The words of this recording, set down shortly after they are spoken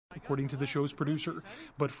according to the show's producer.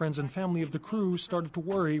 But friends and family of the crew started to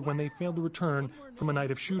worry when they failed to return from a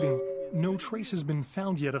night of shooting. No trace has been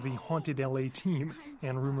found yet of the haunted LA team,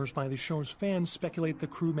 and rumors by the show's fans speculate the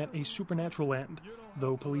crew met a supernatural end,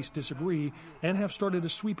 though police disagree and have started a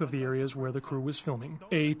sweep of the areas where the crew was filming.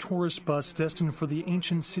 A tourist bus destined for the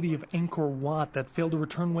ancient city of Angkor Wat that failed to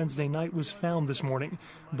return Wednesday night was found this morning,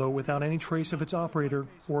 though without any trace of its operator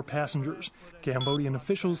or passengers. Cambodian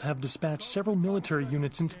officials have dispatched several military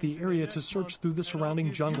units into the area to search through the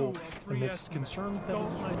surrounding jungle amidst concerns that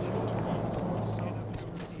it is related to one of the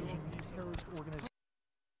Southeastern Asian terrorist organizations.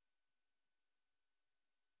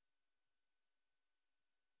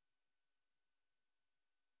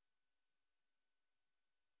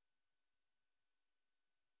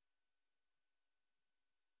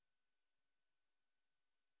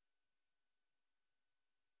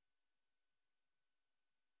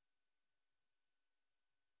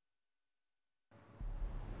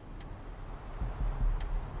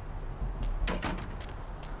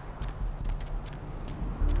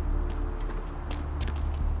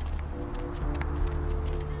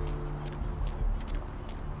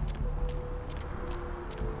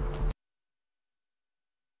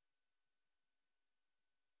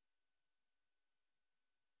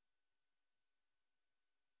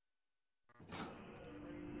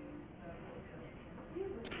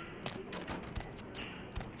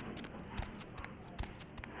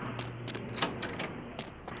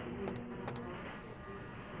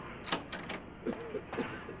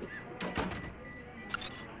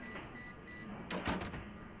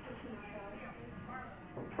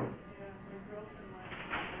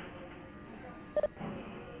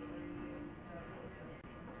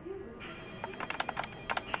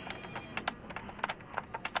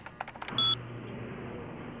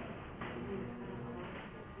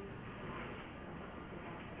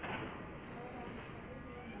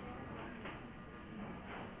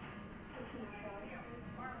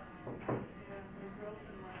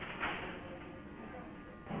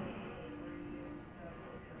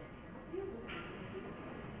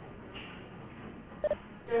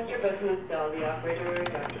 Dr. Business Cell, the operator.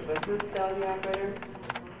 Dr. Business Cell, the operator.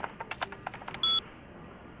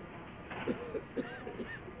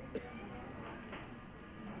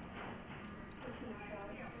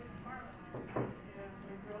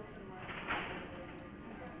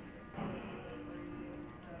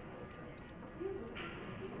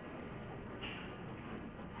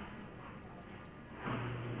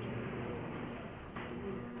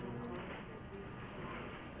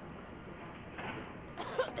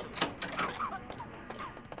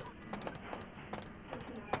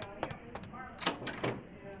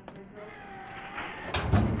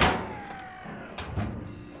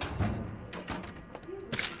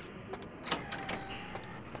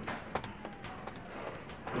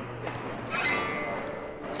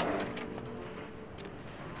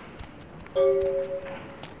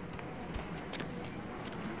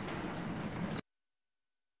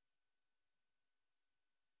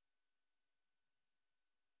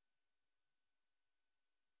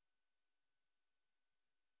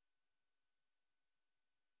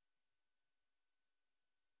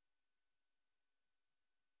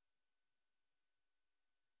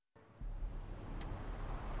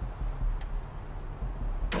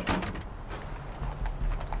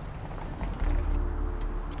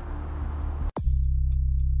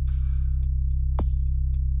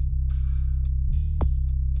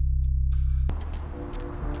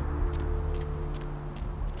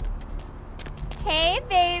 Hey,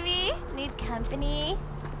 baby. Need company?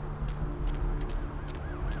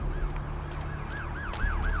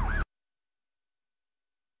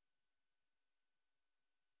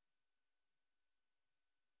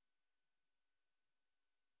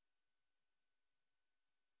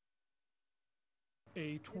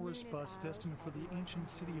 A tourist bus destined for the ancient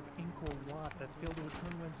city of Angkor Wat that failed to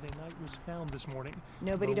return Wednesday night was found this morning.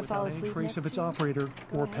 Nobody to fall without any asleep trace next of its to? operator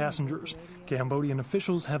or passengers. Cambodian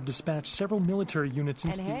officials have dispatched several military units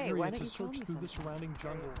into the area to search through the surrounding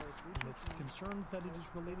jungle amidst concerns that it is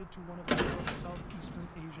related to one of the Southeastern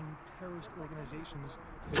Asian terrorist organizations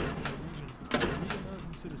based in the region. 3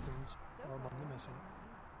 American citizens are among the missing.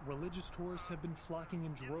 Religious tourists have been flocking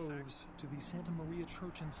in droves to the Santa Maria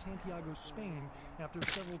Church in Santiago, Spain, after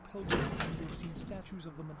several pilgrims claim to have seen statues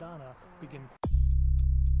of the Madonna begin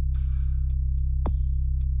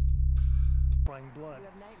crying blood.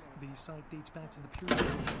 The site dates back to the period of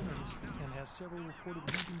the Romans and has several reported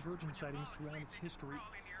weeping virgin sightings throughout its history.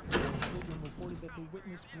 One pilgrim reported that they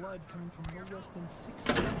witnessed blood coming from no less than 6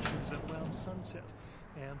 statues at around sunset,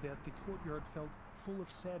 and that the courtyard felt full of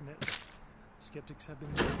sadness. Skeptics have been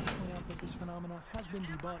able to point out that this phenomena has been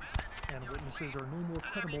debunked, and witnesses are no more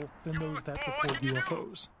credible than those that report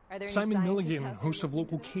UFOs. Simon Milligan, host of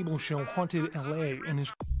local cable show Haunted LA, and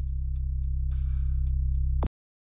his